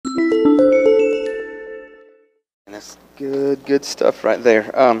Good stuff right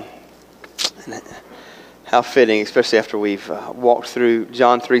there. How fitting, especially after we've walked through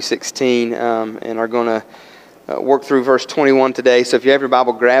John 3:16 and are going to work through verse 21 today. So if you have your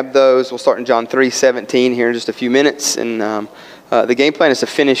Bible, grab those. We'll start in John 3:17 here in just a few minutes. And the game plan is to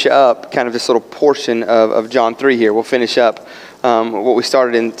finish up kind of this little portion of John 3 here. We'll finish up what we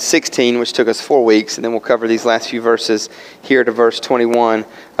started in 16, which took us 4 weeks, and then we'll cover these last few verses here to verse 21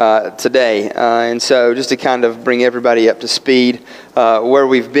 today. And so just to kind of bring everybody up to speed, where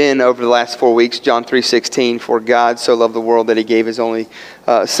we've been over the last 4 weeks, John 3:16, for God so loved the world that he gave his only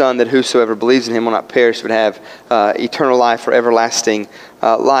Son, that whosoever believes in him will not perish but have eternal life or everlasting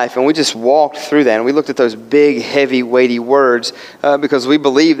life. And we just walked through that, and we looked at those big, heavy, weighty words because we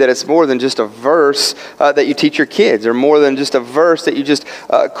believe that it's more than just a verse that you teach your kids, or more than just a verse that you just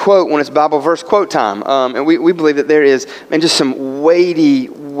quote when it's Bible verse quote time. And we believe that there is just some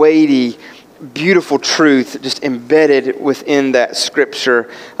weighty, beautiful truth just embedded within that scripture,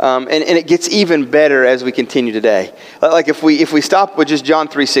 and it gets even better as we continue today. Like if we stop with just John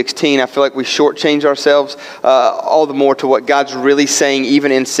 3:16, I feel like we shortchange ourselves all the more to what God's really saying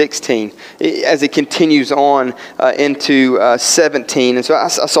even in 16 as it continues on into 17. And so I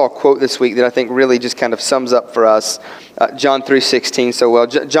saw a quote this week that I think really just kind of sums up for us John 3:16 so well.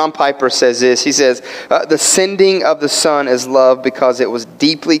 John Piper says this. He says, the sending of the Son is love because it was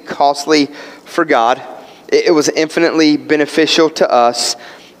deeply costly for God, it was infinitely beneficial to us,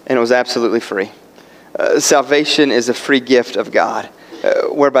 and it was absolutely free. Salvation is a free gift of God,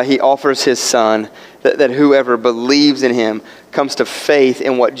 whereby he offers his Son that whoever believes in him comes to faith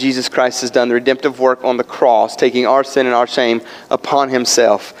in what Jesus Christ has done, the redemptive work on the cross, taking our sin and our shame upon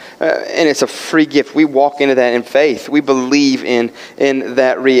himself. And it's a free gift. We walk into that in faith. We believe in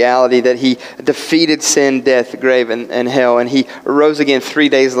that reality that he defeated sin, death, grave, and hell, and he rose again 3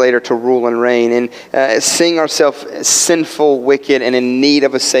 days later to rule and reign. And seeing ourselves sinful, wicked, and in need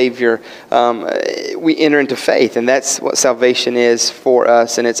of a Savior, we enter into faith, and that's what salvation is for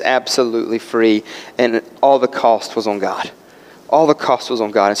us, and it's absolutely free, and all the cost was on God. All the cost was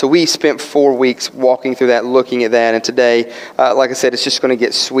on God. And so we spent 4 weeks walking through that, looking at that. And today, like I said, it's just going to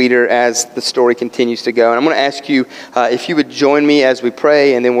get sweeter as the story continues to go. And I'm going to ask you if you would join me as we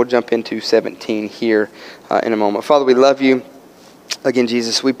pray, and then we'll jump into 17 here in a moment. Father, we love you. Again,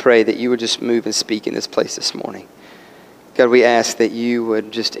 Jesus, we pray that you would just move and speak in this place this morning. God, we ask that you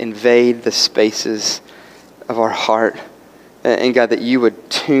would just invade the spaces of our heart. And God, that you would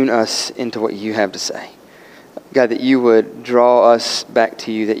tune us into what you have to say. God, that you would draw us back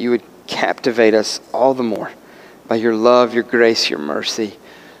to you, that you would captivate us all the more by your love, your grace, your mercy.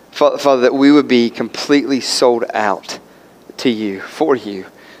 Father, that we would be completely sold out to you, for you.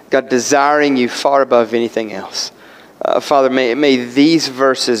 God, desiring you far above anything else. Father, may these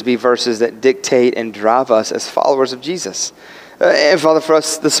verses be verses that dictate and drive us as followers of Jesus. And Father, for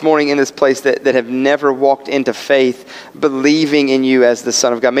us this morning in this place that have never walked into faith, believing in you as the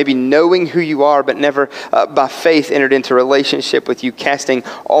Son of God, maybe knowing who you are, but never by faith entered into relationship with you, casting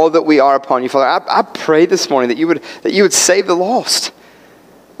all that we are upon you. Father, I pray this morning that you would save the lost.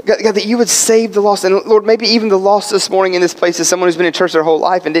 God, that you would save the lost. And Lord, maybe even the lost this morning in this place is someone who's been in church their whole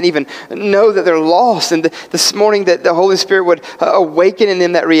life and didn't even know that they're lost. And this morning that the Holy Spirit would awaken in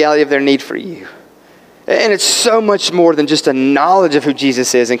them that reality of their need for you. And it's so much more than just a knowledge of who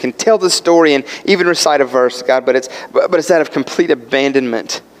Jesus is and can tell the story and even recite a verse, God, but it's that of complete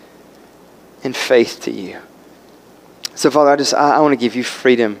abandonment and faith to you. So, Father, I want to give you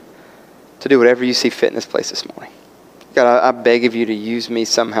freedom to do whatever you see fit in this place this morning. God, I beg of you to use me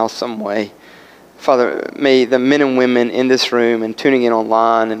somehow, some way. Father, may the men and women in this room and tuning in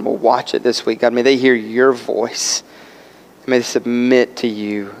online and will watch it this week, God, may they hear your voice. May they submit to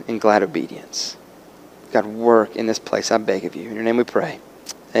you in glad obedience. God, work in this place, I beg of you. In your name we pray.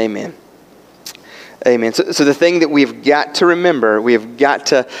 Amen. Amen. So the thing that we've got to remember, we have got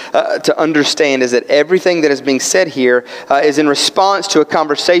to understand is that everything that is being said here is in response to a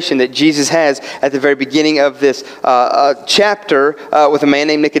conversation that Jesus has at the very beginning of this chapter with a man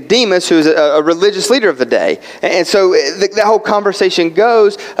named Nicodemus, who is a religious leader of the day. And so the whole conversation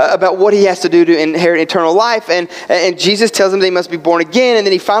goes about what he has to do to inherit eternal life. And Jesus tells him that he must be born again. And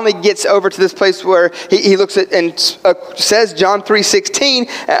then he finally gets over to this place where he looks at and says John 3:16,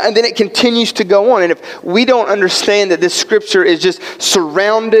 and then it continues to go on. And if we don't understand that this scripture is just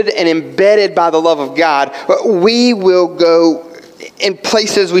surrounded and embedded by the love of God, we will go in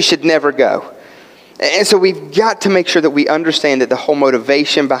places we should never go. And so we've got to make sure that we understand that the whole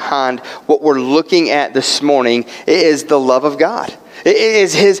motivation behind what we're looking at this morning is the love of God. It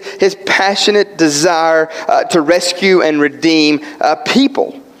is his passionate desire to rescue and redeem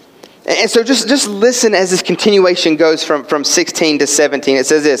people. And so just listen as this continuation goes from 16 to 17. It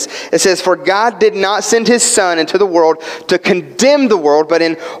says this. It says, "For God did not send his Son into the world to condemn the world, but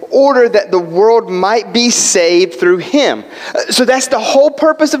in order that the world might be saved through him." So that's the whole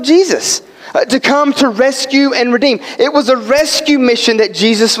purpose of Jesus, to come to rescue and redeem. It was a rescue mission that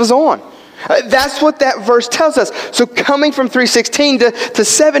Jesus was on. That's what that verse tells us. So coming from 3:16 to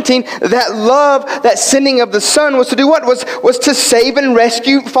 17, that love, that sending of the Son was to do what? Was to save and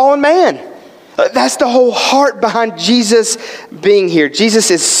rescue fallen man. That's the whole heart behind Jesus being here.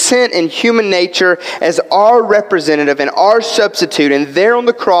 Jesus is sent in human nature as our representative and our substitute. And there on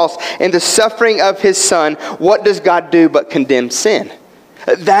the cross, in the suffering of his Son, what does God do but condemn sin?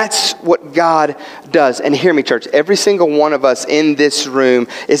 That's what God does. And hear me, church, every single one of us in this room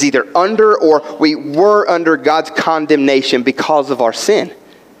is either under or we were under God's condemnation because of our sin,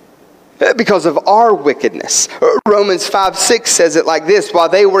 because of our wickedness. Romans 5:6 says it like this: while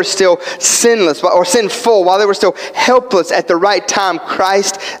they were still sinless or sinful, while they were still helpless, at the right time,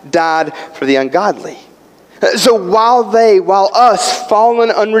 Christ died for the ungodly. So while us, fallen,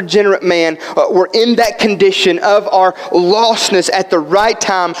 unregenerate man, were in that condition of our lostness, at the right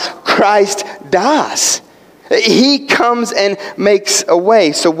time, Christ dies. He comes and makes a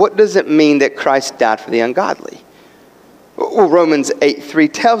way. So what does it mean that Christ died for the ungodly? Well, Romans 8:3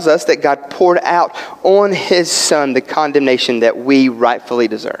 tells us that God poured out on his Son the condemnation that we rightfully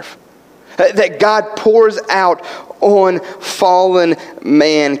deserve. That God pours out on fallen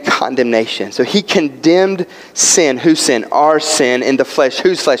man condemnation. So he condemned sin. Whose sin? Our sin in the flesh.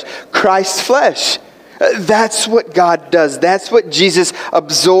 Whose flesh? Christ's flesh. That's what God does. That's what Jesus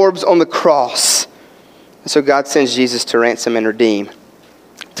absorbs on the cross. So God sends Jesus to ransom and redeem,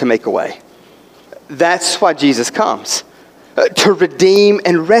 to make a way. That's why Jesus comes, to redeem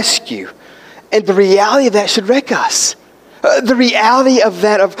and rescue. And the reality of that should wreck us. The reality of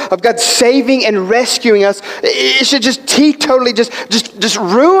that, of God saving and rescuing us, it should just totally just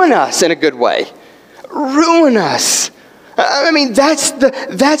ruin us in a good way. Ruin us. I mean, that's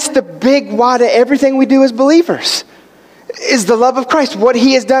the big why to everything we do as believers, is the love of Christ, what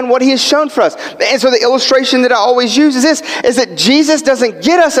he has done, what he has shown for us. And so the illustration that I always use is this, is that Jesus doesn't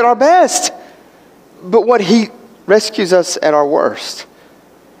get us at our best, but what he rescues us at our worst.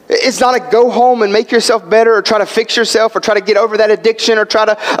 It's not a go home and make yourself better or try to fix yourself or try to get over that addiction or try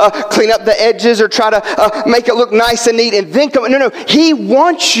to clean up the edges or try to make it look nice and neat and then come. No. He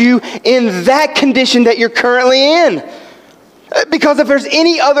wants you in that condition that you're currently in. Because if there's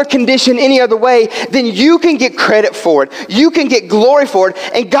any other condition, any other way, then you can get credit for it. You can get glory for it.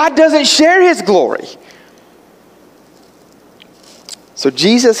 And God doesn't share his glory. So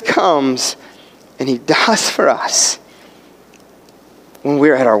Jesus comes and he dies for us when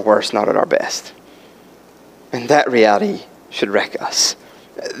we're at our worst, not at our best. And that reality should wreck us.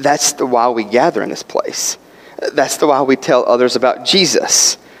 That's the why we gather in this place. That's the why we tell others about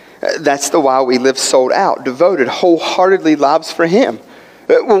Jesus. That's the why we live sold out, devoted, wholeheartedly lives for him.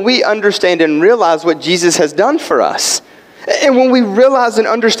 When we understand and realize what Jesus has done for us, and when we realize and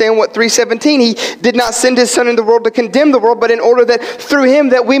understand what 3:17, he did not send his Son into the world to condemn the world, but in order that through him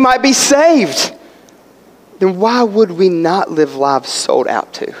that we might be saved, then why would we not live lives sold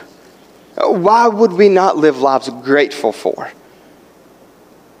out to? Why would we not live lives grateful for?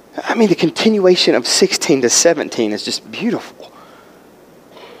 I mean, the continuation of 16 to 17 is just beautiful.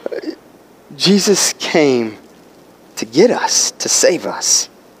 Jesus came to get us, to save us.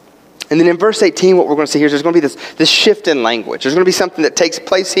 And then in verse 18, what we're going to see here is there's going to be this shift in language. There's going to be something that takes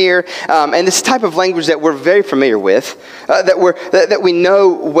place here. And this type of language that we're very familiar with, that we know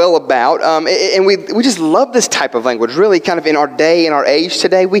well about. And we just love this type of language, really kind of in our day, in our age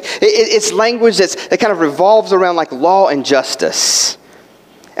today. It's language that kind of revolves around like law and justice.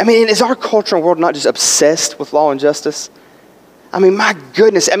 I mean, is our culture and world not just obsessed with law and justice? I mean, my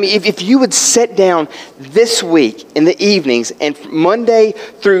goodness. I mean, if you would sit down this week in the evenings and Monday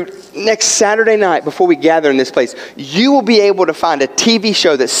through next Saturday night before we gather in this place, you will be able to find a TV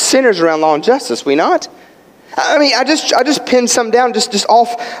show that centers around law and justice, we not? I mean, I just pinned some down just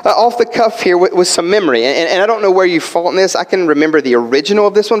off the cuff here with some memory. And I don't know where you fall in this. I can remember the original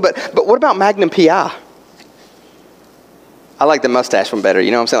of this one, but what about Magnum P.I.? I like the mustache one better,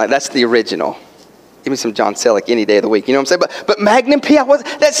 you know what I'm saying? Like, that's the original. Give me some John Selleck any day of the week. You know what I'm saying? But Magnum P.I.,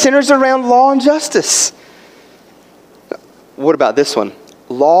 that centers around law and justice. What about this one?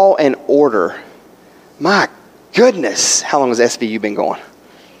 Law and Order. My goodness, how long has SVU been going?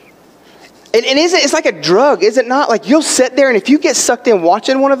 And it's like a drug, is it not? Like, you'll sit there, and if you get sucked in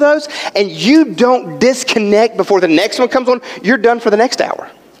watching one of those, and you don't disconnect before the next one comes on, you're done for the next hour.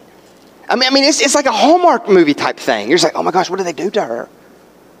 I mean, it's like a Hallmark movie type thing. You're just like, oh my gosh, what did they do to her?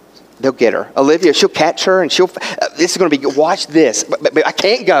 They'll get her. Olivia, she'll catch her, and this is going to be, watch this. But I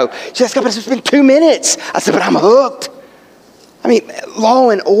can't go. She says, but it's been 2 minutes. I said, but I'm hooked. I mean, Law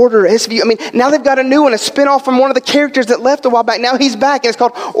and Order, SVU. I mean, now they've got a new one, a spinoff from one of the characters that left a while back. Now he's back, and it's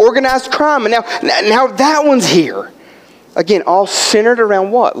called Organized Crime. And now that one's here. Again, all centered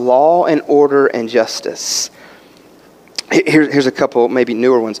around what? Law and Order and Justice. Here's a couple maybe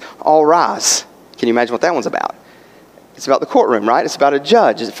newer ones. All Rise. Can you imagine what that one's about? It's about the courtroom, right? It's about a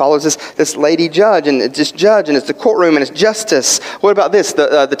judge. It follows this lady judge, and it's this judge, and it's the courtroom, and it's justice. What about this?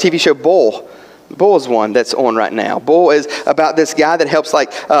 The TV show Bull. Bull is one that's on right now. Bull is about this guy that helps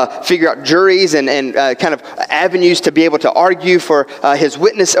figure out juries and kind of avenues to be able to argue for his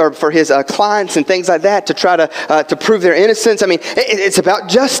witness or for his clients and things like that to try to prove their innocence. I mean, it's about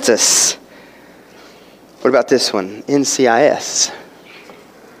justice. What about this one? NCIS.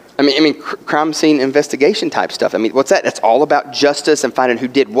 I mean, crime scene investigation type stuff. I mean, what's that? That's all about justice and finding who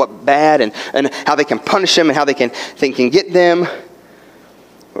did what bad and how they can punish them and how they can get them.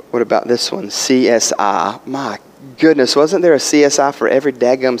 What about this one? CSI. My goodness, wasn't there a CSI for every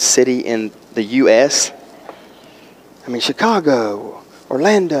daggum city in the U.S.? I mean, Chicago,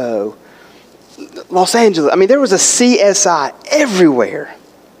 Orlando, Los Angeles. I mean, there was a CSI everywhere.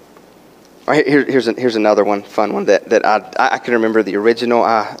 All right, here's another one, fun one that I can remember the original.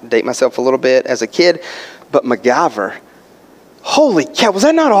 I date myself a little bit as a kid, but MacGyver. Holy cow, was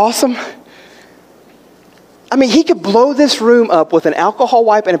that not awesome? I mean, he could blow this room up with an alcohol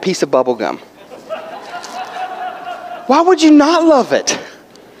wipe and a piece of bubble gum. Why would you not love it?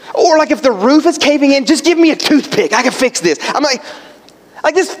 Or like if the roof is caving in, just give me a toothpick. I can fix this. I'm like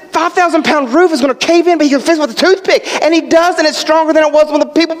this 5,000-pound roof is going to cave in, but he can fix it with a toothpick. And he does, and it's stronger than it was when the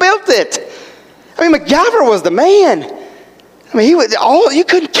people built it. I mean, MacGyver was the man. I mean, you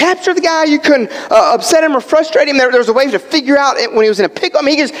couldn't capture the guy. You couldn't upset him or frustrate him. There was a way to figure out it when he was in a pickle. I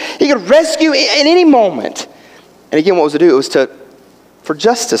mean, he could rescue in any moment. And again, what was to do? It was for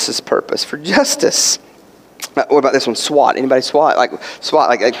justice's purpose, for justice. What about this one? SWAT. Anybody SWAT?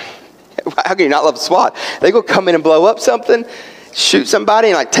 SWAT, how can you not love SWAT? They go come in and blow up something, shoot somebody,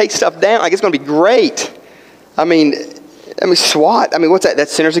 and take stuff down. It's going to be great. I mean, SWAT. I mean, what's that? That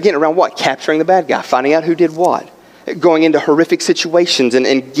centers again around what? Capturing the bad guy, finding out who did what, going into horrific situations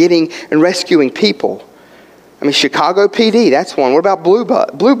and getting and rescuing people. I mean, Chicago PD, that's one. What about Blue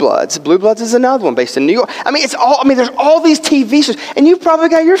Bloods? Blue Bloods is another one based in New York. I mean, there's all these TV shows, and you've probably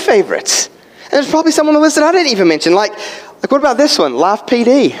got your favorites. And there's probably some on the list that I didn't even mention. Like what about this one? Live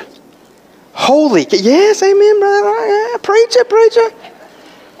PD. Holy, yes, amen, brother. Yeah, preach it.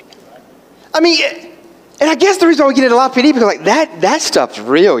 I mean, and I guess the reason why we get into Live PD because that stuff's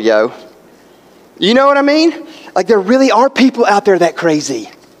real, yo. You know what I mean? There really are people out there that crazy.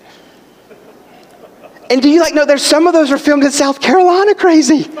 And do you know there's some of those are filmed in South Carolina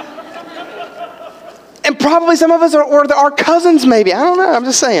crazy. And probably some of us are our cousins maybe. I don't know. I'm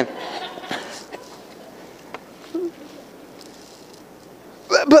just saying.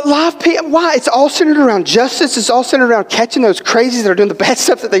 But Live PD, why? It's all centered around justice. It's all centered around catching those crazies that are doing the bad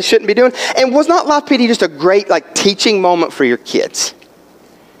stuff that they shouldn't be doing. And was not Live PD just a great teaching moment for your kids?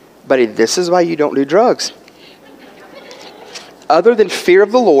 Buddy, this is why you don't do drugs. Other than fear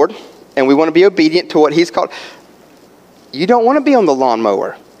of the Lord, and we want to be obedient to what he's called. You don't want to be on the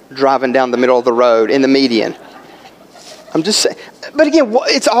lawnmower, driving down the middle of the road in the median. I'm just saying. But again,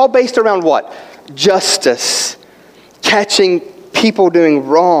 it's all based around what? Justice. Catching people doing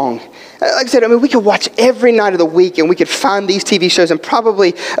wrong. Like I said, we could watch every night of the week, and we could find these TV shows and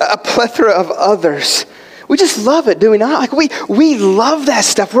probably a plethora of others. We just love it, do we not? We love that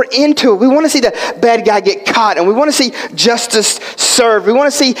stuff. We're into it. We want to see the bad guy get caught, and we want to see justice served. We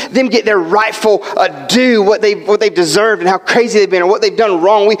want to see them get their rightful due, what they've deserved, and how crazy they've been, or what they've done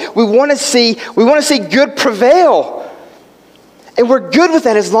wrong. We want to see good prevail, and we're good with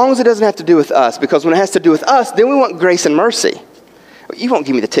that as long as it doesn't have to do with us. Because when it has to do with us, then we want grace and mercy. You won't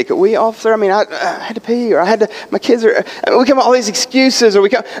give me the ticket, will you, officer? I mean, I had to pee, or my kids are. We come up with all these excuses, or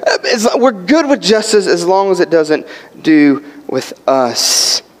we're good with justice as long as it doesn't do with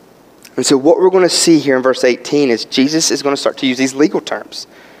us. And so what we're going to see here in verse 18 is Jesus is going to start to use these legal terms.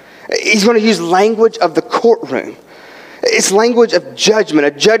 He's going to use language of the courtroom. It's language of judgment.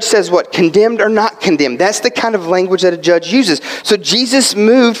 A judge says what? Condemned or not condemned. That's the kind of language that a judge uses. So Jesus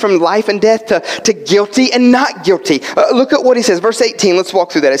moved from life and death to guilty and not guilty. Look at what he says. Verse 18, let's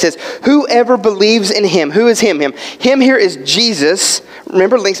walk through that. It says, whoever believes in him. Who is him? Him here is Jesus.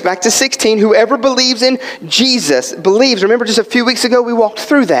 Remember, links back to 16. Whoever believes in Jesus believes. Remember, just a few weeks ago, we walked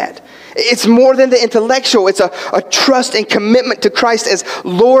through that. It's more than the intellectual. It's a trust and commitment to Christ as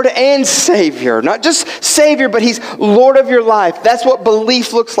Lord and Savior. Not just Savior, but He's Lord of your life. That's what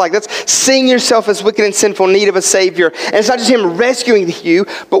belief looks like. That's seeing yourself as wicked and sinful, in need of a Savior. And it's not just Him rescuing you,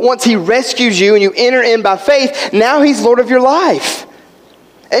 but once He rescues you and you enter in by faith, now He's Lord of your life.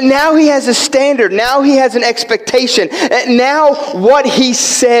 And now He has a standard. Now He has an expectation. And now what He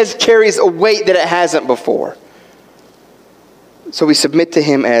says carries a weight that it hasn't before. So we submit to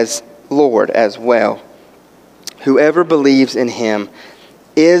Him as Lord as well. Whoever believes in Him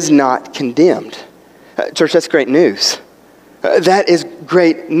is not condemned. Church, that's great news. That is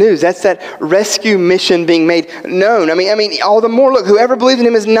great news. That's that rescue mission being made known. I mean, all the more, look, whoever believes in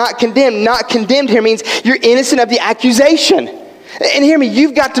Him is not condemned. Not condemned here means you're innocent of the accusation. And hear me,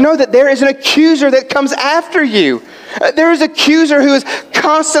 you've got to know that there is an accuser that comes after you. There is an accuser who is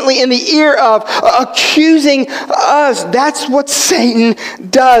constantly in the ear of accusing us. That's what Satan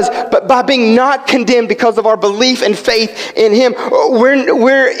does. But by being not condemned because of our belief and faith in Him,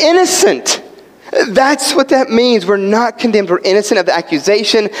 we're innocent. That's what that means. We're not condemned. We're innocent of the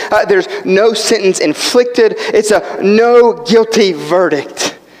accusation. There's no sentence inflicted. It's a no guilty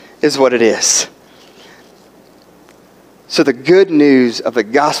verdict is what it is. So the good news of the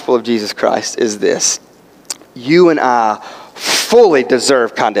gospel of Jesus Christ is this. You and I fully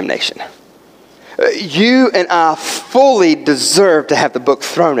deserve condemnation. You and I fully deserve to have the book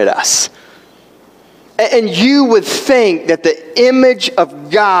thrown at us. And you would think that the image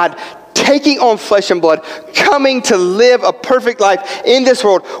of God taking on flesh and blood, coming to live a perfect life in this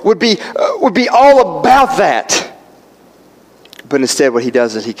world would be all about that. But instead what He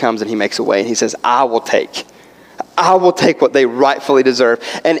does is He comes and He makes a way and He says, I will take what they rightfully deserve.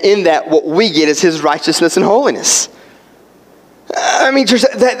 And in that, what we get is His righteousness and holiness. I mean, church,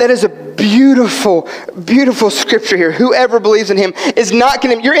 that is a beautiful, beautiful scripture here. Whoever believes in Him is not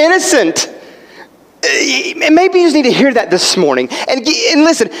condemned. You're innocent. Maybe you just need to hear that this morning. And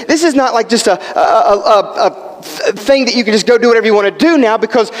listen, this is not like just a thing that you can just go do whatever you want to do now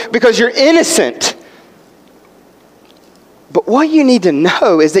because you're innocent. But what you need to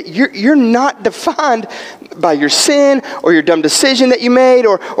know is that you're not defined by your sin or your dumb decision that you made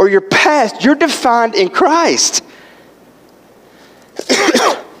or your past. You're defined in Christ.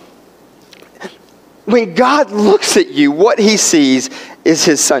 When God looks at you, what He sees is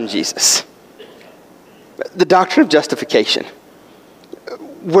His Son Jesus. The doctrine of justification,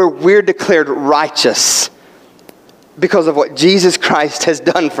 where we're declared righteous because of what Jesus Christ has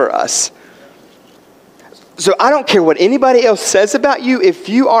done for us. So I don't care what anybody else says about you. If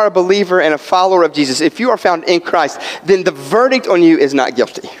you are a believer and a follower of Jesus, if you are found in Christ, then the verdict on you is not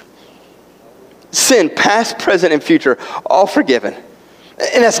guilty. Sin, past, present, and future, all forgiven.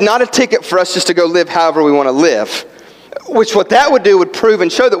 And that's not a ticket for us just to go live however we want to live. Which what that would do would prove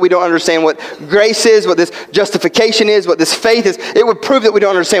and show that we don't understand what grace is, what this justification is, what this faith is. It would prove that we don't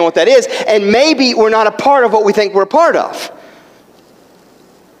understand what that is. And maybe we're not a part of what we think we're a part of.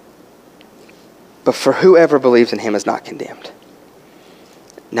 But for whoever believes in Him is not condemned.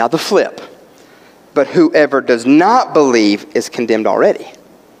 Now the flip. But whoever does not believe is condemned already.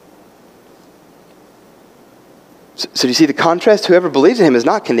 So do you see the contrast? Whoever believes in Him is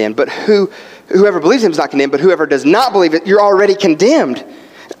not condemned, but whoever believes in Him is not condemned, but whoever does not believe it, you're already condemned.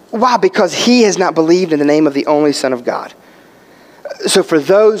 Why? Because he has not believed in the name of the only Son of God. So for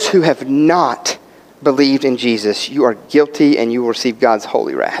those who have not believed in Jesus, you are guilty and you will receive God's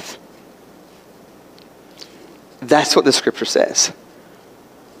holy wrath. That's what the scripture says.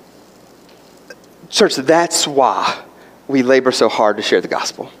 Church, that's why we labor so hard to share the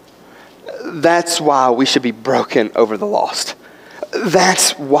gospel. That's why we should be broken over the lost.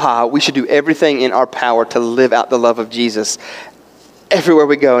 That's why we should do everything in our power to live out the love of Jesus everywhere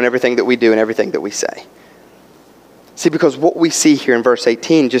we go and everything that we do and everything that we say. See, because what we see here in verse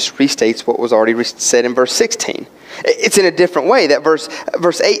 18 just restates what was already said in verse 16. It's in a different way. That verse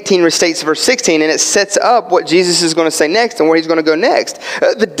 18 restates verse 16, and it sets up what Jesus is going to say next and where He's going to go next.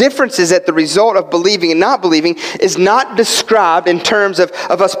 The difference is that the result of believing and not believing is not described in terms of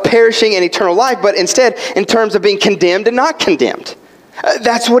us perishing in eternal life, but instead in terms of being condemned and not condemned.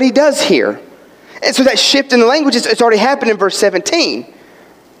 That's what He does here. And so that shift in the language, it's already happened in verse 17.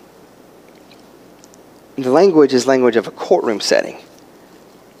 The language is language of a courtroom setting,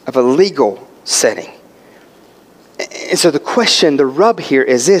 of a legal setting. And so the question, the rub here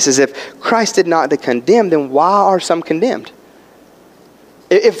is this, is if Christ did not condemn, then why are some condemned?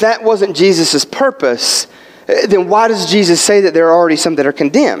 If that wasn't Jesus' purpose, then why does Jesus say that there are already some that are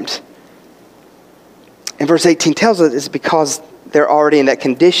condemned? And verse 18 tells us it's because they're already in that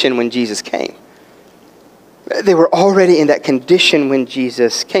condition when Jesus came. They were already in that condition when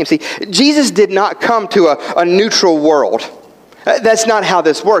Jesus came. See, Jesus did not come to a neutral world. That's not how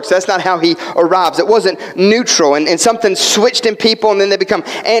this works. That's not how he arrives. It wasn't neutral, and something switched in people, and then they become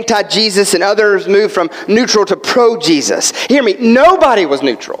anti-Jesus, and others move from neutral to pro-Jesus. Hear me, nobody was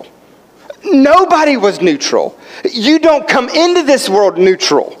neutral. Nobody was neutral. You don't come into this world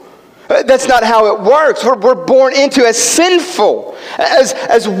neutral. That's not how it works. We're born into as sinful,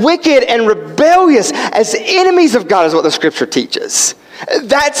 as wicked and rebellious, as enemies of God is what the Scripture teaches.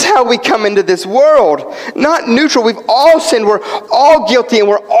 That's how we come into this world. Not neutral. We've all sinned. We're all guilty and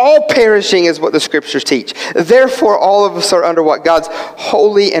we're all perishing is what the Scriptures teach. Therefore, all of us are under what? God's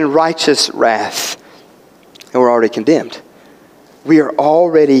holy and righteous wrath. And we're already condemned. We are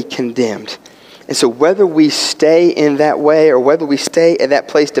already condemned. And so whether we stay in that way or whether we stay at that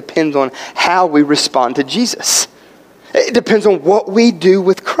place depends on how we respond to Jesus. It depends on what we do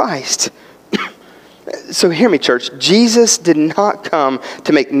with Christ. So hear me, church. Jesus did not come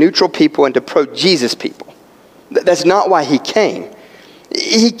to make neutral people into pro-Jesus people. That's not why he came.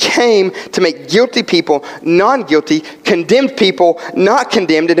 He came to make guilty people non-guilty, condemned people not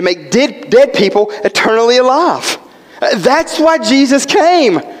condemned, and to make dead people eternally alive. That's why Jesus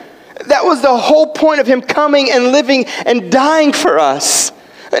came. That was the whole point of him coming and living and dying for us.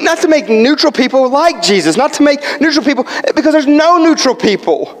 Not to make neutral people like Jesus. Not to make neutral people, because there's no neutral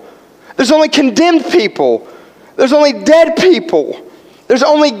people. There's only condemned people. There's only dead people. There's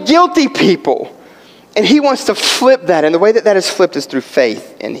only guilty people. And he wants to flip that. And the way that is flipped is through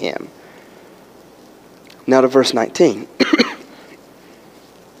faith in him. Now to verse 19.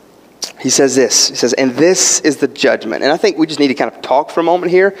 He says this. He says, and this is the judgment. And I think we just need to kind of talk for a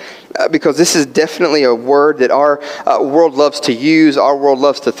moment here because this is definitely a word that our world loves to use, our world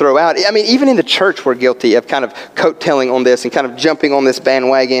loves to throw out. I mean, even in the church we're guilty of kind of coattailing on this and kind of jumping on this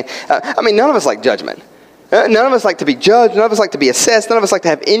bandwagon. I mean, none of us like judgment. None of us like to be judged. None of us like to be assessed. None of us like to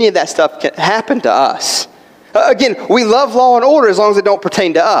have any of that stuff happen to us. Again, we love law and order as long as it don't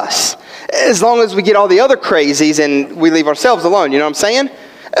pertain to us. As long as we get all the other crazies and we leave ourselves alone, you know what I'm saying?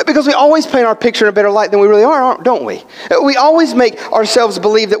 Because we always paint our picture in a better light than we really are, don't we? We always make ourselves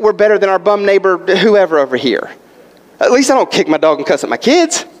believe that we're better than our bum neighbor, whoever over here. At least I don't kick my dog and cuss at my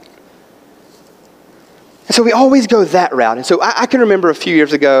kids. And so we always go that route. And so I can remember a few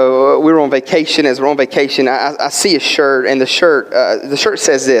years ago, we were on vacation. As we're on vacation, I see a shirt, and the shirt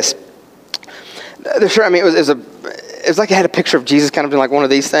says this. The shirt, I mean, it was like it had a picture of Jesus kind of doing like one of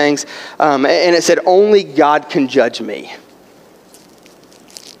these things. And it said, only God can judge me.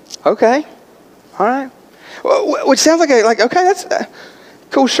 Okay, all right. Which sounds like okay, that's a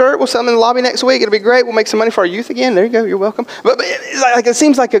cool shirt. We'll sell them in the lobby next week. It'll be great. We'll make some money for our youth again. There you go. You're welcome. But it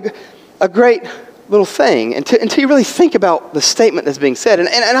seems like a great little thing until you really think about the statement that's being said. And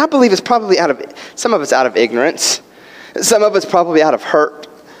I believe it's probably some of it's out of ignorance. Some of it's probably out of hurt.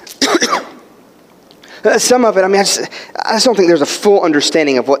 Some of it, I mean, I just don't think there's a full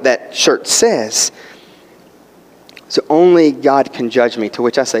understanding of what that shirt says. So only God can judge me, to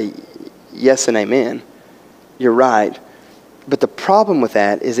which I say yes and amen. You're right. But the problem with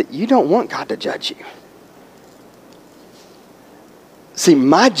that is that you don't want God to judge you. See,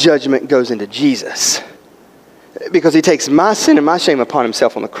 my judgment goes into Jesus because he takes my sin and my shame upon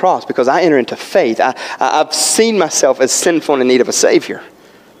himself on the cross because I enter into faith. I've seen myself as sinful and in need of a Savior.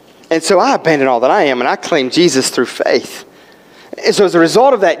 And so I abandon all that I am and I claim Jesus through faith. And so as a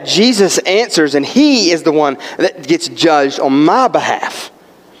result of that, Jesus answers, and he is the one that gets judged on my behalf.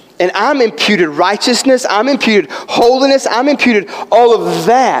 And I'm imputed righteousness, I'm imputed holiness, I'm imputed all of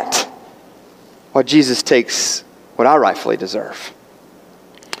that, while Jesus takes what I rightfully deserve.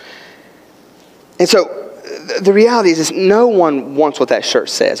 And so the reality is no one wants what that shirt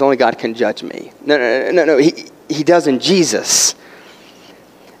says. Only God can judge me. No. He does in Jesus.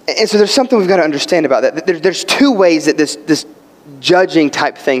 And so there's something we've got to understand about that. There's two ways that this judging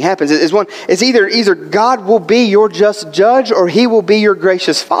type thing happens. It's either God will be your just judge or he will be your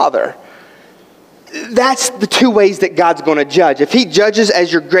gracious father. That's the two ways that God's going to judge. If he judges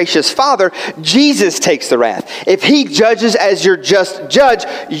as your gracious father, Jesus takes the wrath. If he judges as your just judge,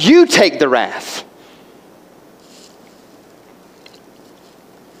 you take the wrath.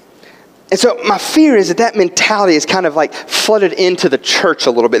 And so my fear is that mentality is kind of like flooded into the church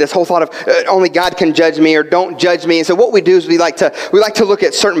a little bit. This whole thought of only God can judge me or don't judge me. And so what we do is we like to look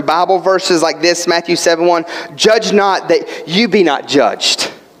at certain Bible verses like this, Matthew 7:1, judge not that you be not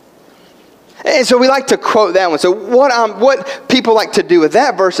judged. And so we like to quote that one. So what people like to do with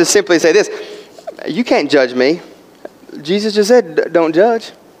that verse is simply say this, you can't judge me. Jesus just said don't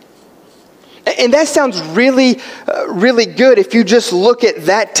judge. And that sounds really, really good if you just look at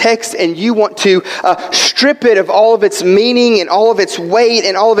that text and you want to strip it of all of its meaning and all of its weight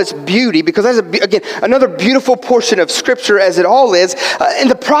and all of its beauty, because that's, again, another beautiful portion of Scripture as it all is. And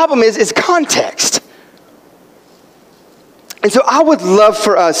the problem is context. And so I would love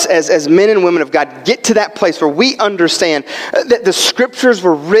for us as men and women of God get to that place where we understand that the Scriptures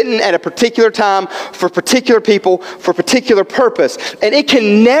were written at a particular time for particular people for a particular purpose. And it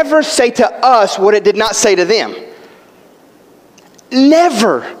can never say to us what it did not say to them.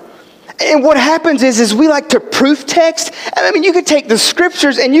 Never. And what happens is we like to proof text. I mean, you could take the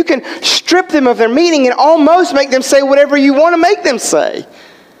Scriptures and you can strip them of their meaning and almost make them say whatever you want to make them say.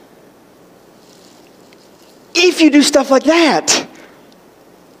 If you do stuff like that.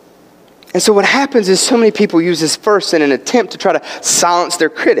 And so what happens is so many people use this verse in an attempt to try to silence their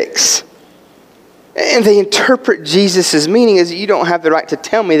critics. And they interpret Jesus' meaning as, you don't have the right to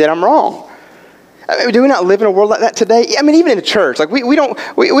tell me that I'm wrong. I mean, do we not live in a world like that today? I mean, even in the church, like we don't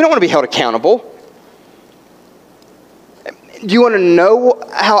want to be held accountable. Do you want to know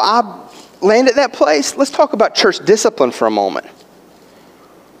how I landed at that place? Let's talk about church discipline for a moment.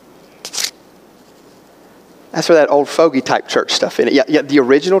 That's where that old fogey type church stuff in it. Yeah, the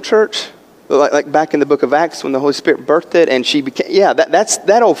original church, like back in the book of Acts when the Holy Spirit birthed it and she became, that's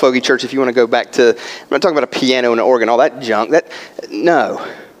that old fogey church if you want to go back to, I'm not talking about a piano and an organ, all that junk. No.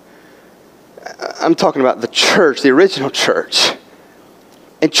 I'm talking about the church, the original church.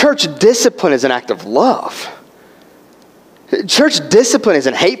 And church discipline is an act of love. Church discipline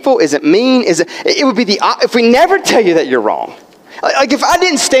isn't hateful, isn't mean, it would be if we never tell you that you're wrong. Like if I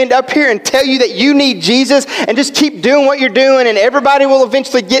didn't stand up here and tell you that you need Jesus and just keep doing what you're doing and everybody will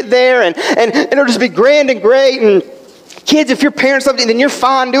eventually get there and it'll just be grand and great and kids, if your parents love you, then you're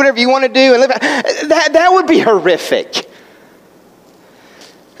fine, do whatever you want to do and live. That would be horrific.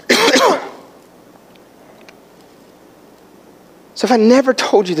 So if I never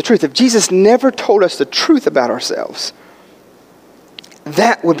told you the truth, if Jesus never told us the truth about ourselves,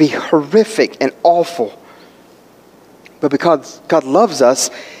 that would be horrific and awful. But because God loves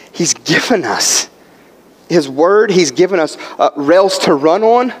us, He's given us His Word. He's given us rails to run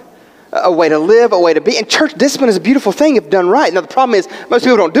on, a way to live, a way to be. And church discipline is a beautiful thing if done right. Now, the problem is most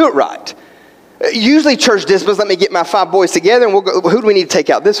people don't do it right. Usually church discipline is, let me get my 5 boys together and we'll go, who do we need to take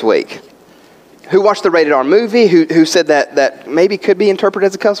out this week? Who watched the rated R movie? Who said that maybe could be interpreted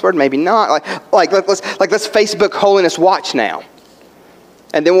as a cuss word, maybe not? Let's Facebook Holiness Watch now.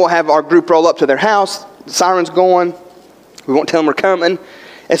 And then we'll have our group roll up to their house, the siren's going. We won't tell them we're coming.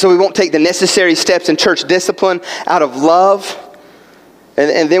 And so we won't take the necessary steps in church discipline out of love.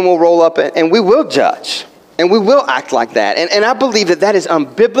 And then we'll roll up and we will judge. And we will act like that. And I believe that is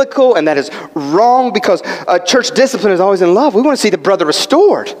unbiblical and that is wrong because church discipline is always in love. We want to see the brother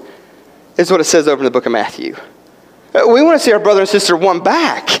restored, is what it says over in the book of Matthew. We want to see our brother and sister won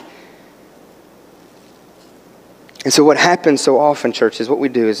back. And so what happens so often, church, is what we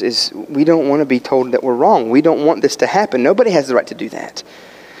do is we don't want to be told that we're wrong. We don't want this to happen. Nobody has the right to do that.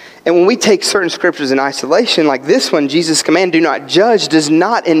 And when we take certain scriptures in isolation, like this one, Jesus' command, do not judge, does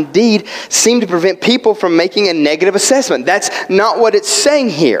not indeed seem to prevent people from making a negative assessment. That's not what it's saying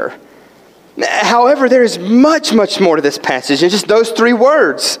here. However, there is much, much more to this passage than just those 3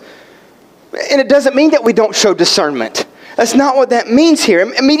 words. And it doesn't mean that we don't show discernment. That's not what that means here.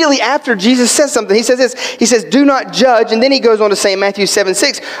 Immediately after Jesus says something, he says this. He says, do not judge. And then he goes on to say in Matthew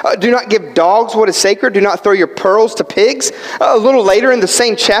 7:6, do not give dogs what is sacred. Do not throw your pearls to pigs. A little later in the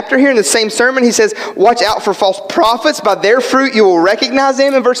same chapter here, in the same sermon, he says, watch out for false prophets. By their fruit you will recognize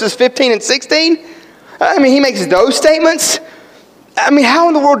them in verses 15 and 16. I mean, he makes those statements. I mean, how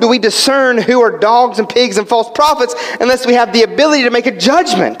in the world do we discern who are dogs and pigs and false prophets unless we have the ability to make a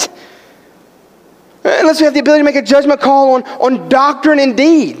judgment? Unless we have the ability to make a judgment call on doctrine and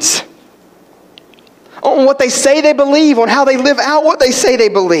deeds. On what they say they believe, on how they live out what they say they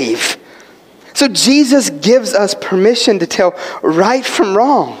believe. So Jesus gives us permission to tell right from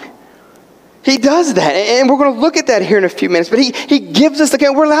wrong. He does that. And we're going to look at that here in a few minutes. But he gives us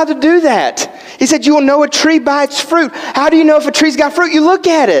we're allowed to do that. He said, you will know a tree by its fruit. How do you know if a tree's got fruit? You look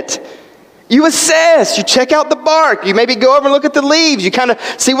at it. You assess, you check out the bark, you maybe go over and look at the leaves, you kind of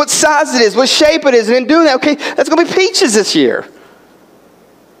see what size it is, what shape it is, and in doing that, okay, that's going to be peaches this year.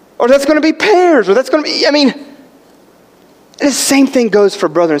 Or that's going to be pears, or that's going to be, and the same thing goes for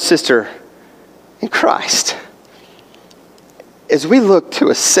brother and sister in Christ. As we look to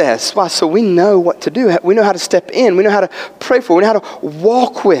assess, so we know what to do, we know how to step in, we know how to pray for, we know how to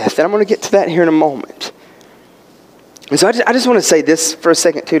walk with, and I'm going to get to that here in a moment. And so I just want to say this for a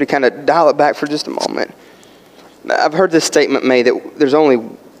second, too, to kind of dial it back for just a moment. I've heard this statement made that there's only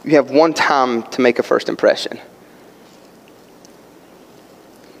you have one time to make a first impression.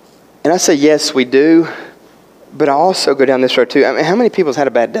 And I say, yes, we do. But I also go down this road too. I mean, how many people has had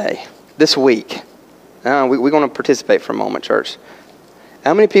a bad day this week? We're going to participate for a moment, church.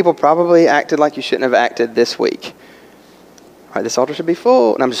 How many people probably acted like you shouldn't have acted this week? All right, this altar should be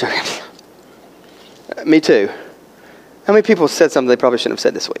full. No, I'm just joking. Me too. How many people said something they probably shouldn't have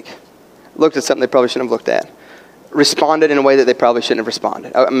said this week? Looked at something they probably shouldn't have looked at? Responded in a way that they probably shouldn't have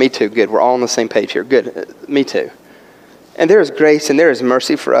responded? Me too. Good. We're all on the same page here. Good. Me too. And there is grace and there is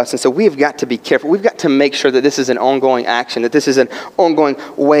mercy for us. And so we've got to be careful. We've got to make sure that this is an ongoing action, that this is an ongoing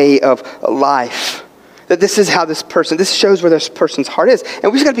way of life, that this is how this shows where this person's heart is.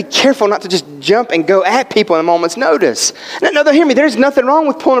 And we've got to be careful not to just jump and go at people in a moment's notice. No, hear me. There's nothing wrong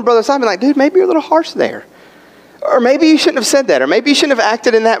with pulling a brother aside and be like, dude, maybe you're a little harsh there. Or maybe you shouldn't have said that. Or maybe you shouldn't have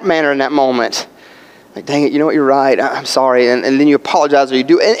acted in that manner in that moment. Like, dang it, you know what, you're right. I'm sorry. And then you apologize or you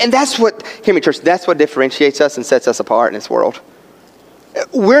do. And that's what, hear me, church, that's what differentiates us and sets us apart in this world.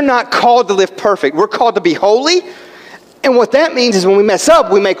 We're not called to live perfect. We're called to be holy. And what that means is when we mess up,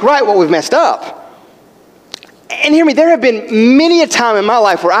 we make right what we've messed up. And hear me, there have been many a time in my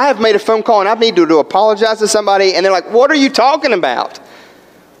life where I have made a phone call and I've needed to apologize to somebody and they're like, what are you talking about?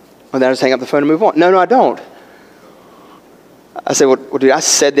 Well, then I just hang up the phone and move on. No, I don't. I say, well, dude, I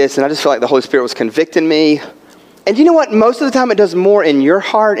said this, and I just feel like the Holy Spirit was convicting me. And you know what? Most of the time, it does more in your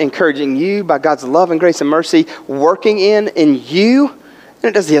heart, encouraging you by God's love and grace and mercy, working in you, than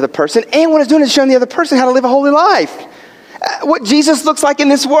it does the other person. And what it's doing is showing the other person how to live a holy life. What Jesus looks like in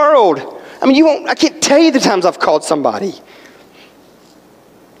this world. I mean, I can't tell you the times I've called somebody.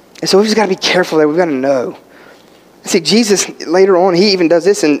 And so we've just got to be careful there. We've got to know. See, Jesus, later on, he even does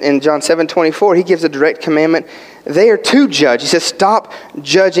this in John 7:24. He gives a direct commandment. They are to judge. He says, stop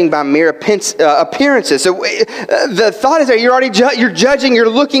judging by mere appearances. So the thought is that you're already you're judging, you're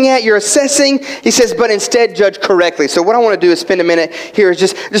looking at, you're assessing. He says, but instead judge correctly. So what I want to do is spend a minute here is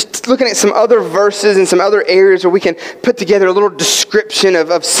just looking at some other verses and some other areas where we can put together a little description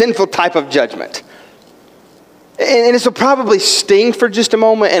of sinful type of judgment. And this will probably sting for just a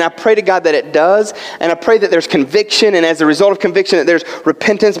moment, and I pray to God that it does, and I pray that there's conviction, and as a result of conviction that there's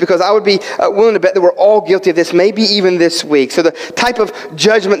repentance, because I would be willing to bet that we're all guilty of this, maybe even this week. So the type of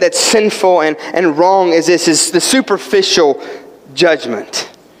judgment that's sinful and wrong is the superficial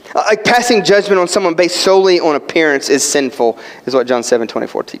judgment. Like passing judgment on someone based solely on appearance is sinful, is what John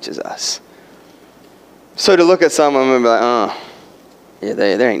 7:24 teaches us. So to look at someone and be like, oh, yeah,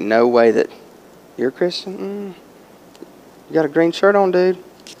 there ain't no way that you're a Christian? You got a green shirt on, dude.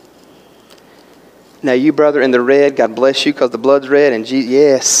 Now you, brother, in the red, God bless you because the blood's red and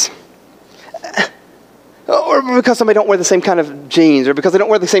yes. Or because somebody don't wear the same kind of jeans, or because they don't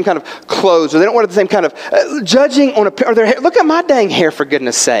wear the same kind of clothes, or they don't wear the same kind of judging on or their hair. Look at my dang hair, for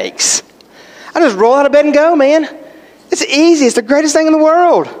goodness sakes. I just roll out of bed and go, man. It's easy. It's the greatest thing in the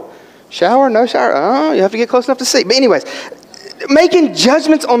world. Shower, no shower. Oh, you have to get close enough to see. But anyways, making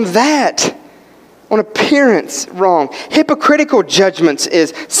judgments on that. On appearance, wrong. Hypocritical judgments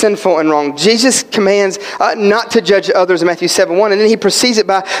is sinful and wrong. Jesus commands not to judge others in Matthew 7:1, and then he precedes it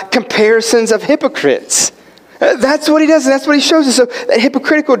by comparisons of hypocrites. That's what he does, and that's what he shows us. So that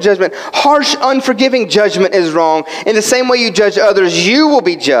hypocritical judgment, harsh, unforgiving judgment is wrong. In the same way you judge others, you will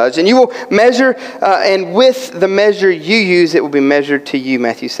be judged, and you will measure, and with the measure you use, it will be measured to you,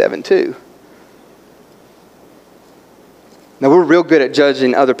 Matthew 7:2. Now, we're real good at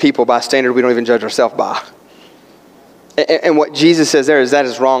judging other people by a standard we don't even judge ourselves by. And what Jesus says there is that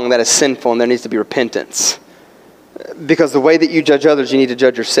is wrong, that is sinful, and there needs to be repentance. Because the way that you judge others, you need to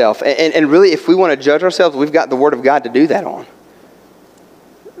judge yourself. And really, if we want to judge ourselves, we've got the Word of God to do that on.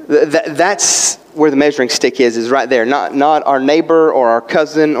 That's where the measuring stick is right there. Not our neighbor or our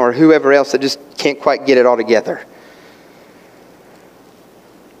cousin or whoever else that just can't quite get it all together.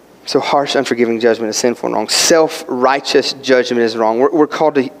 So harsh, unforgiving judgment is sinful and wrong. Self-righteous judgment is wrong. We're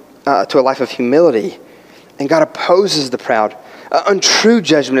called to a life of humility. And God opposes the proud. Untrue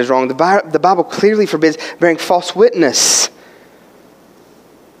judgment is wrong. The Bible clearly forbids bearing false witness.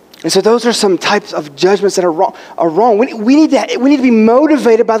 And so those are some types of judgments that are wrong. We need to be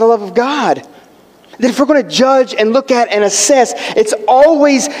motivated by the love of God. That if we're going to judge and look at and assess, it's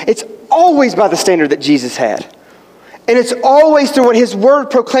always by the standard that Jesus had. And it's always through what His Word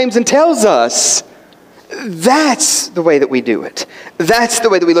proclaims and tells us. That's the way that we do it. That's the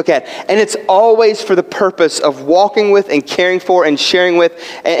way that we look at it. And it's always for the purpose of walking with and caring for and sharing with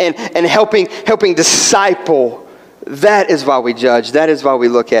and helping disciple. That is why we judge. That is why we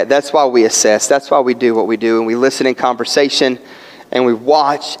look at. That's why we assess. That's why we do what we do. And we listen in conversation and we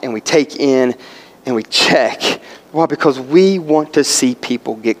watch and we take in and we check Why? Because we want to see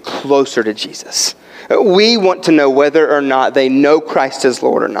people get closer to Jesus. We want to know whether or not they know Christ as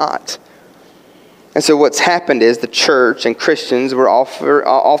Lord or not. And so what's happened is the church and Christians were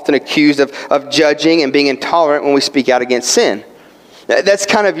often accused of judging and being intolerant when we speak out against sin. That's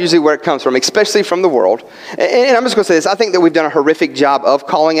kind of usually where it comes from, especially from the world. And I'm just going to say this. I think that we've done a horrific job of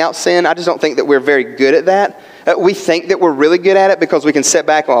calling out sin. I just don't think that we're very good at that. We think that we're really good at it because we can sit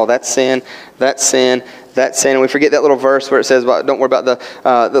back, oh, that's sin, that's sin, that's sin. And we forget that little verse where it says, well, don't worry about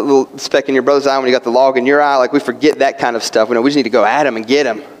the little speck in your brother's eye when you got the log in your eye. Like, we forget that kind of stuff. We just need to go at them and get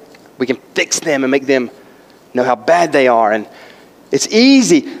them. We can fix them and make them know how bad they are. And it's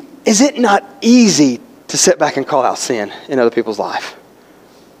easy. Is it not easy to sit back and call out sin in other people's life?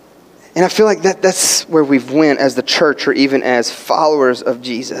 And I feel like that's where we've went as the church or even as followers of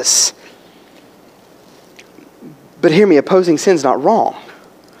Jesus. But hear me, opposing sin's not wrong.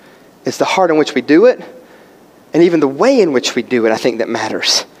 It's the heart in which we do it, and even the way in which we do it, I think, that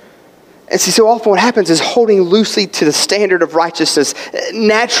matters. And see, so often what happens is holding loosely to the standard of righteousness.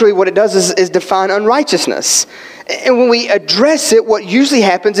 Naturally, what it does is define unrighteousness. And when we address it, what usually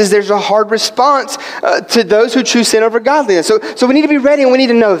happens is there's a hard response to those who choose sin over godliness. So we need to be ready, and we need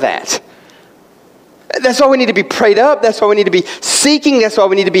to know that. That's why we need to be prayed up. That's why we need to be seeking. That's why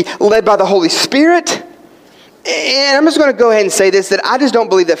we need to be led by the Holy Spirit. And I'm just going to go ahead and say this, that I just don't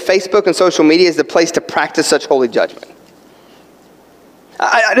believe that Facebook and social media is the place to practice such holy judgment.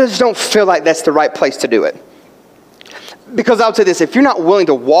 I just don't feel like that's the right place to do it. Because I would say this, if you're not willing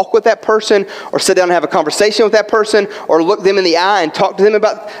to walk with that person or sit down and have a conversation with that person or look them in the eye and talk to them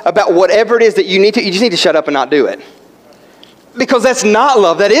about whatever it is that you need to, you just need to shut up and not do it. Because that's not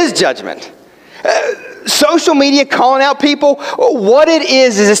love, that is judgment. Social media calling out people, what it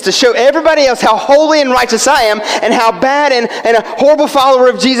is to show everybody else how holy and righteous I am and how bad and a horrible follower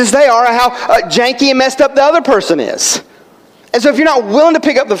of Jesus they are, and how janky and messed up the other person is. And so if you're not willing to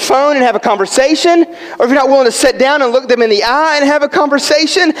pick up the phone and have a conversation, or if you're not willing to sit down and look them in the eye and have a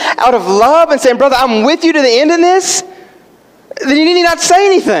conversation out of love and saying, brother, I'm with you to the end in this, then you need not say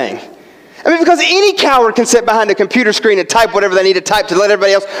anything. I mean, because any coward can sit behind a computer screen and type whatever they need to type to let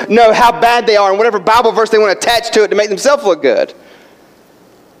everybody else know how bad they are and whatever Bible verse they want to attach to it to make themselves look good.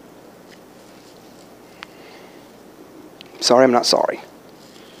 Sorry, I'm not sorry.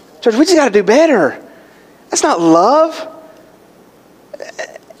 Church, we just got to do better. That's not love.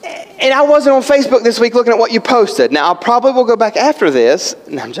 And I wasn't on Facebook this week looking at what you posted. Now, I probably will go back after this.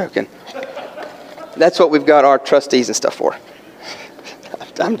 No, I'm joking. That's what we've got our trustees and stuff for.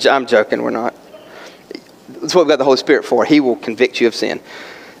 I'm joking, we're not. That's what we've got the Holy Spirit for. He will convict you of sin.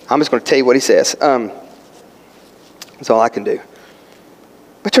 I'm just going to tell you what he says. That's all I can do.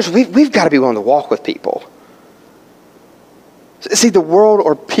 But church, we've got to be willing to walk with people. See, the world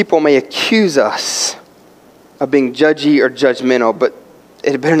or people may accuse us of being judgy or judgmental, but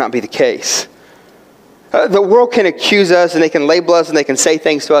it better not be the case. The world can accuse us and they can label us and they can say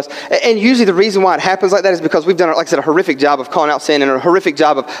things to us. And usually the reason why it happens like that is because we've done, like I said, a horrific job of calling out sin and a horrific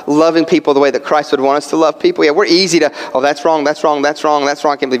job of loving people the way that Christ would want us to love people. Yeah, we're easy to, oh, that's wrong, that's wrong, that's wrong, that's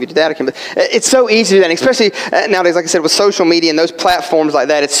wrong. I can't believe you did that. It's so easy to do that. And especially nowadays, like I said, with social media and those platforms like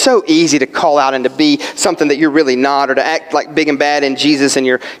that, it's so easy to call out and to be something that you're really not, or to act like big and bad in Jesus and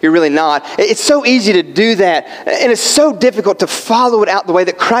you're really not. It's so easy to do that. And it's so difficult to follow it out the way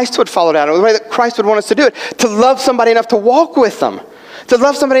that Christ would follow it out, or the way that Christ would want us to do it. To love somebody enough to walk with them. To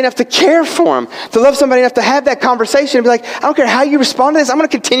love somebody enough to care for them. To love somebody enough to have that conversation and be like, I don't care how you respond to this, I'm going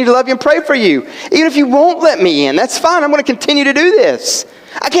to continue to love you and pray for you. Even if you won't let me in, that's fine. I'm going to continue to do this.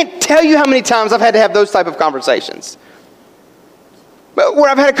 I can't tell you how many times I've had to have those type of conversations. But where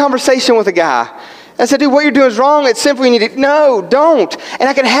I've had a conversation with a guy, I said, dude, what you're doing is wrong. It's simple. You need to, no, don't. And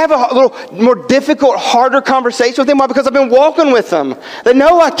I can have a little more difficult, harder conversation with them. Why? Because I've been walking with them. They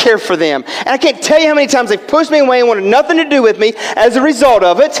know I care for them. And I can't tell you how many times they've pushed me away and wanted nothing to do with me as a result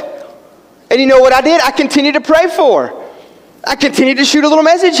of it. And you know what I did? I continued to pray for. I continued to shoot a little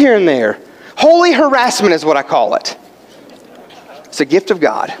message here and there. Holy harassment is what I call it. It's a gift of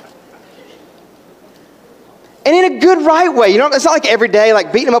God. And in a good, right way. You know, it's not like every day,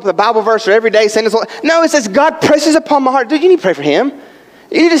 like beating him up with a Bible verse or every day saying this. No, it says God presses upon my heart. Dude, you need to pray for him.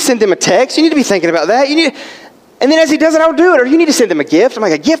 You need to send him a text. You need to be thinking about that. And then as he does it, I'll do it. Or you need to send him a gift. I'm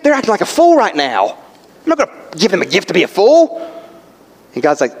like, a gift? They're acting like a fool right now. I'm not going to give them a gift to be a fool. And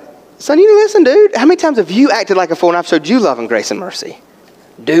God's like, son, you need to listen, dude. How many times have you acted like a fool and I've showed you love and grace and mercy?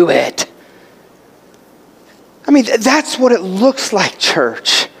 Do it. I mean, that's what it looks like,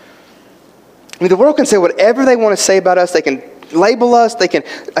 church. I mean, the world can say whatever they want to say about us. They can label us. They can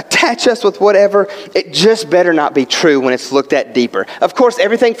attach us with whatever. It just better not be true when it's looked at deeper. Of course,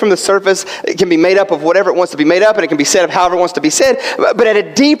 everything from the surface, it can be made up of whatever it wants to be made up, and it can be said of however it wants to be said. But at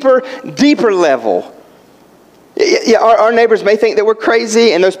a deeper level, yeah, our neighbors may think that we're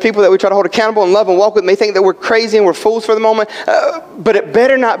crazy, and those people that we try to hold accountable and love and walk with may think that we're crazy and we're fools for the moment. But it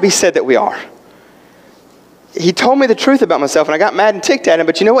better not be said that we are. He told me the truth about myself, and I got mad and ticked at him.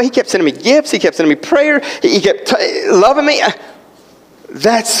 But you know what? He kept sending me gifts. He kept sending me prayer. He kept loving me.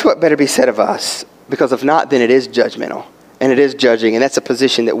 That's what better be said of us. Because if not, then it is judgmental. And it is judging. And that's a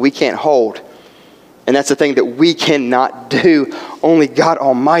position that we can't hold. And that's the thing that we cannot do. Only God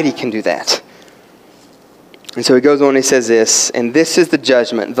Almighty can do that. And so he goes on and he says this, and this is the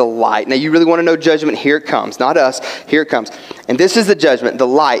judgment, the light. Now you really want to know judgment? Here it comes. Not us. Here it comes. And this is the judgment, the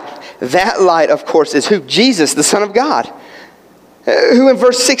light. That light, of course, is who? Jesus, the Son of God. Who in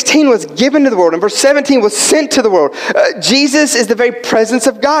verse 16 was given to the world. In verse 17 was sent to the world. Jesus is the very presence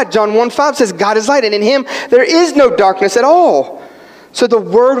of God. John 1:5 says God is light, and in him there is no darkness at all. So the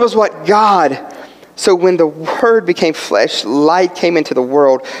Word was what? God. So when the Word became flesh, light came into the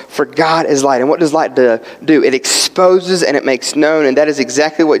world, for God is light. And what does light do? It exposes and it makes known, and that is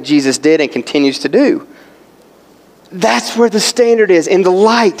exactly what Jesus did and continues to do. That's where the standard is, in the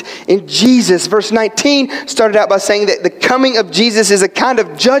light, in Jesus. Verse 19 started out by saying that the coming of Jesus is a kind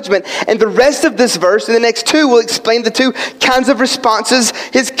of judgment, and the rest of this verse, in the next two, will explain the two kinds of responses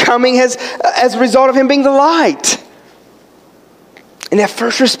his coming has as a result of him being the light. And that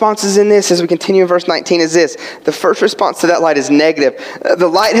first response is in this, as we continue in verse 19, is this. The first response to that light is negative. The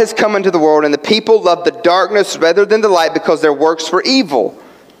light has come into the world, and the people love the darkness rather than the light because their works were evil.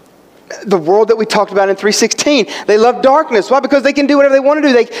 The world that we talked about in 3:16, they love darkness. Why? Because they can do whatever they want to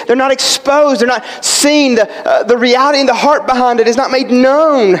do. They're not exposed. They're not seen. The reality and the heart behind it is not made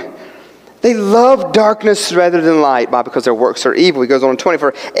known. They love darkness rather than light. Why? Because their works are evil. He goes on in 20,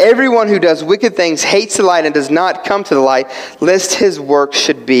 for everyone who does wicked things hates the light and does not come to the light, lest his work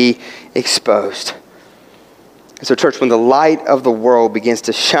should be exposed. And so, church, when the light of the world begins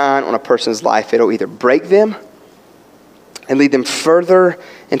to shine on a person's life, it'll either break them and lead them further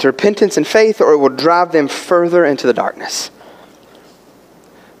into repentance and faith, or it will drive them further into the darkness.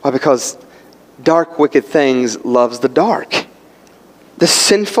 Why? Because dark, wicked things loves the dark. The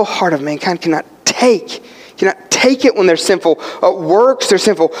sinful heart of mankind cannot take it when their sinful works, their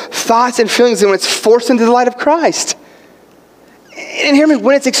sinful thoughts and feelings, and when it's forced into the light of Christ. And hear me,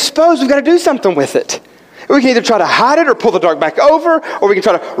 when it's exposed, we've got to do something with it. We can either try to hide it or pull the dark back over, or we can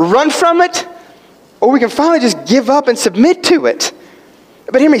try to run from it, or we can finally just give up and submit to it.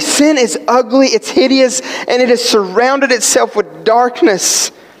 But hear me, sin is ugly, it's hideous, and it has surrounded itself with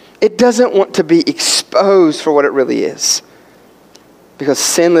darkness. It doesn't want to be exposed for what it really is. Because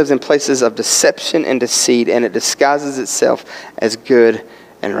sin lives in places of deception and deceit, and it disguises itself as good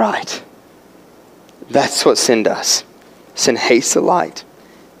and right. That's what sin does. Sin hates the light,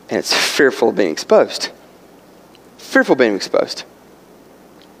 and it's fearful of being exposed. Fearful of being exposed.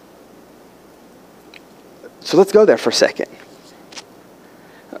 So let's go there for a second.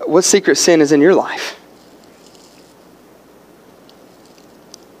 What secret sin is in your life?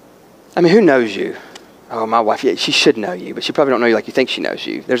 I mean, who knows you? Oh, my wife, yeah, she should know you, but she probably don't know you like you think she knows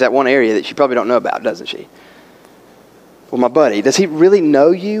you. There's that one area that she probably don't know about, doesn't she? Well, my buddy, does he really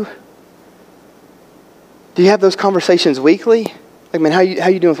know you? Do you have those conversations weekly? Like, man, how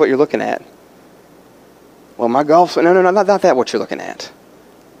you doing with what you're looking at? Well, my golf, no, not that what you're looking at.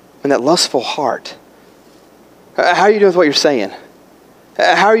 And that lustful heart. How are you doing with what you're saying?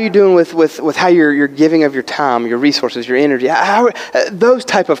 How are you doing with how you're giving of your time, your resources, your energy? Those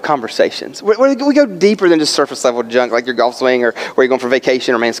type of conversations. We go deeper than just surface level junk, like your golf swing or where you're going for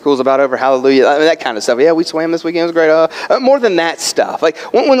vacation or man, school's about over, hallelujah, I mean, that kind of stuff. Yeah, we swam this weekend, it was great. More than that stuff. Like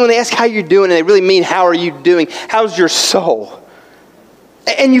when they ask how you're doing, and they really mean how are you doing, how's your soul?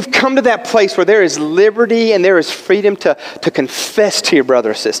 And you've come to that place where there is liberty and there is freedom to confess to your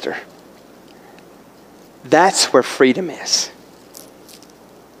brother or sister. That's where freedom is.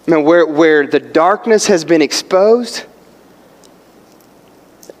 I mean, where the darkness has been exposed,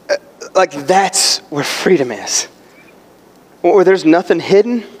 like that's where freedom is. Where there's nothing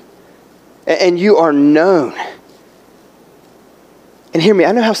hidden, and you are known. And hear me,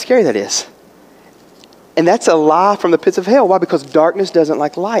 I know how scary that is. And that's a lie from the pits of hell. Why? Because darkness doesn't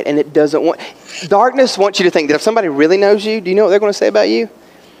like light, and it doesn't want... Darkness wants you to think that if somebody really knows you, do you know what they're going to say about you?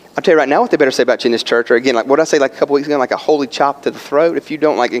 I'll tell you right now what they better say about you in this church. Or again, like what did I say like a couple weeks ago, like a holy chop to the throat. If you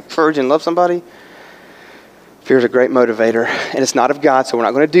don't like encourage and love somebody, fear is a great motivator. And it's not of God, so we're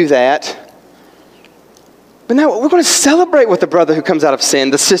not going to do that. But now we're going to celebrate with the brother who comes out of sin,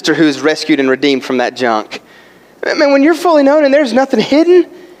 the sister who is rescued and redeemed from that junk. I mean, when you're fully known and there's nothing hidden,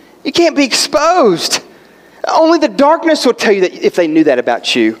 you can't be exposed. Only the darkness will tell you that if they knew that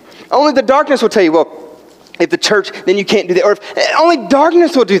about you. Only the darkness will tell you, well, if the church, then you can't do that. Or only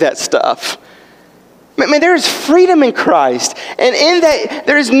darkness will do that stuff. I mean, there is freedom in Christ. And in that,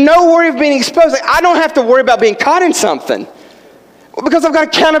 there is no worry of being exposed. Like, I don't have to worry about being caught in something. Well, because I've got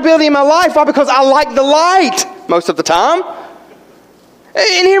accountability in my life. Why? Because I like the light most of the time.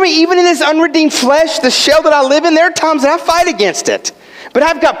 And hear me, even in this unredeemed flesh, the shell that I live in, there are times that I fight against it. But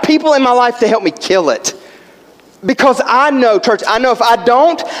I've got people in my life to help me kill it. Because I know, church, I know if I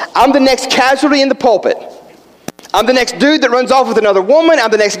don't, I'm the next casualty in the pulpit. I'm the next dude that runs off with another woman.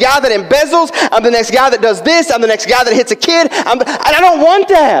 I'm the next guy that embezzles. I'm the next guy that does this. I'm the next guy that hits a kid. And I don't want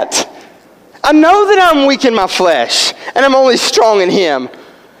that. I know that I'm weak in my flesh, and I'm only strong in Him.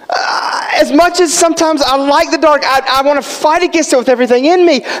 As much as sometimes I like the dark, I want to fight against it with everything in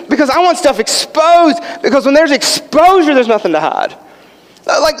me because I want stuff exposed. Because when there's exposure, there's nothing to hide.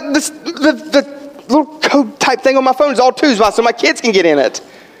 Like this, the little code type thing on my phone is all twos, so my kids can get in it.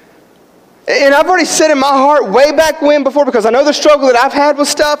 And I've already said in my heart way back when before, because I know the struggle that I've had with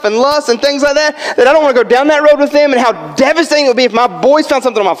stuff and lust and things like that, that I don't want to go down that road with them, and how devastating it would be if my boys found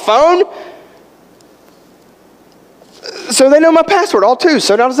something on my phone. So they know my password, all twos,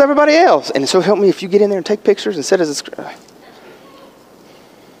 so does everybody else. And so help me if you get in there and take pictures and set as a script.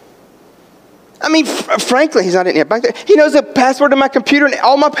 I mean, frankly, he's not in here. Back there, he knows the password to my computer and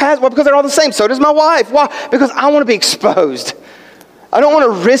all my passwords because they're all the same. So does my wife. Why? Because I want to be exposed. I don't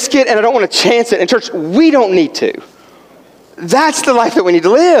want to risk it and I don't want to chance it. And church, we don't need to. That's the life that we need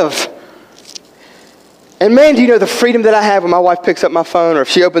to live. And man, do you know the freedom that I have when my wife picks up my phone, or if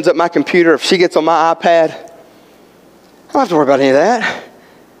she opens up my computer, or if she gets on my iPad? I don't have to worry about any of that.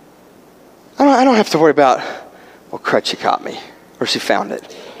 I don't have to worry about, well, crud, she caught me, or she found it.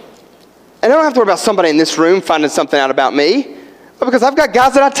 And I don't have to worry about somebody in this room finding something out about me, because I've got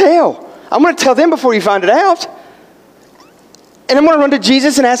guys that I tell. I'm going to tell them before you find it out. And I'm going to run to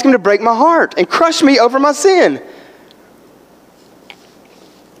Jesus and ask Him to break my heart and crush me over my sin.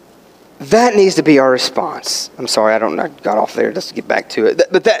 That needs to be our response. I'm sorry, I got off there just to get back to it.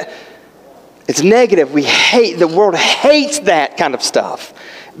 But it's negative. The world hates that kind of stuff.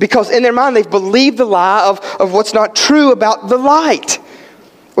 Because in their mind, they've believed the lie of what's not true about the light.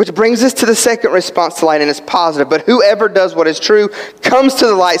 Which brings us to the second response to light, and it's positive. But whoever does what is true comes to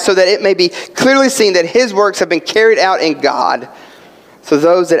the light so that it may be clearly seen that his works have been carried out in God. So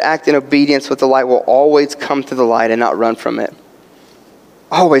those that act in obedience with the light will always come to the light and not run from it.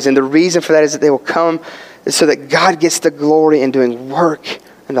 Always. And the reason for that is that they will come so that God gets the glory in doing work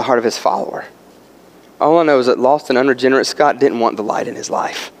in the heart of His follower. All I know is that lost and unregenerate Scott didn't want the light in his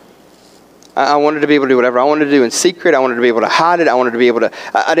life. I wanted to be able to do whatever I wanted to do in secret. I wanted to be able to hide it. I wanted to be able to,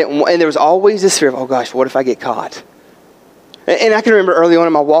 and there was always this fear of, oh gosh, what if I get caught? And I can remember early on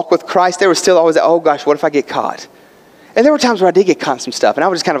in my walk with Christ, there was still always that, oh gosh, what if I get caught? And there were times where I did get caught in some stuff, and I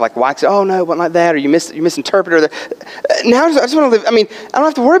would just kind of like wax it, oh no, it wasn't like that, or you misinterpreted. Now I just want to live, I don't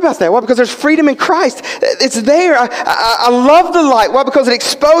have to worry about that. Why? Because there's freedom in Christ. It's there. I love the light. Why? Because it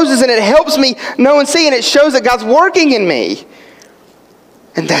exposes and it helps me know and see, and it shows that God's working in me.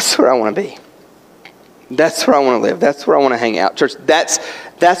 And that's where I want to be. That's where I want to live. That's where I want to hang out. Church, that's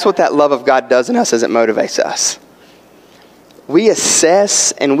what that love of God does in us as it motivates us. We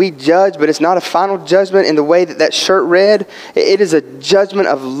assess and we judge, but it's not a final judgment in the way that shirt read. It is a judgment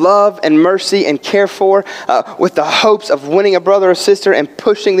of love and mercy and care for, with the hopes of winning a brother or sister and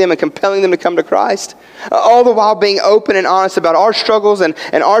pushing them and compelling them to come to Christ. All the while being open and honest about our struggles and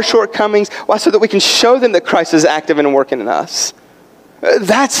our shortcomings. Why? So that we can show them that Christ is active and working in us.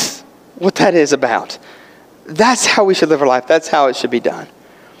 That's what that is about. That's how we should live our life. That's how it should be done.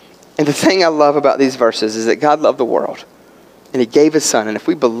 And the thing I love about these verses is that God loved the world. And He gave His Son. And if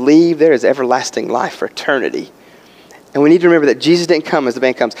we believe there is everlasting life for eternity. And we need to remember that Jesus didn't come as the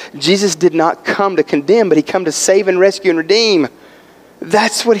band comes. Jesus did not come to condemn, but He came to save and rescue and redeem.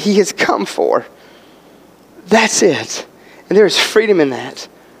 That's what He has come for. That's it. And there is freedom in that.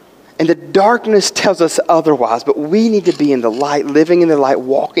 And the darkness tells us otherwise, but we need to be in the light, living in the light,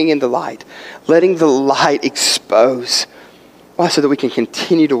 walking in the light, letting the light expose. Why? So that we can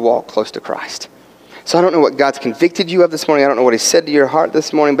continue to walk close to Christ. So I don't know what God's convicted you of this morning. I don't know what He said to your heart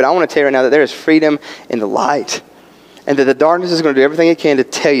this morning, but I want to tell you right now that there is freedom in the light. And that the darkness is going to do everything it can to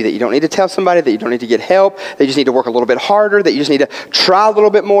tell you that you don't need to tell somebody, that you don't need to get help, that you just need to work a little bit harder, that you just need to try a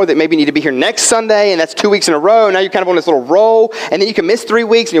little bit more, that maybe you need to be here next Sunday, and that's 2 weeks in a row. Now you're kind of on this little roll, and then you can miss 3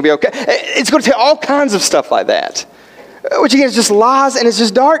 weeks, and you'll be okay. It's going to tell all kinds of stuff like that, which again is just lies, and it's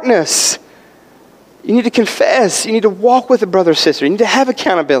just darkness. You need to confess. You need to walk with a brother or sister. You need to have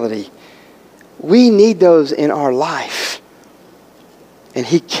accountability. We need those in our life. And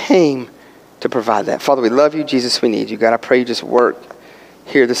he came to provide that. Father, we love you. Jesus, we need you. God, I pray you just work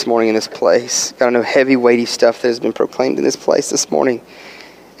here this morning in this place. God, I know heavy, weighty stuff that has been proclaimed in this place this morning.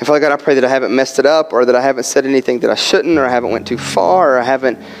 And Father God, I pray that I haven't messed it up, or that I haven't said anything that I shouldn't, or I haven't went too far, or I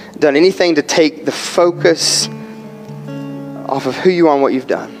haven't done anything to take the focus off of who you are and what you've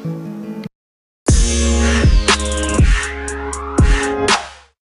done.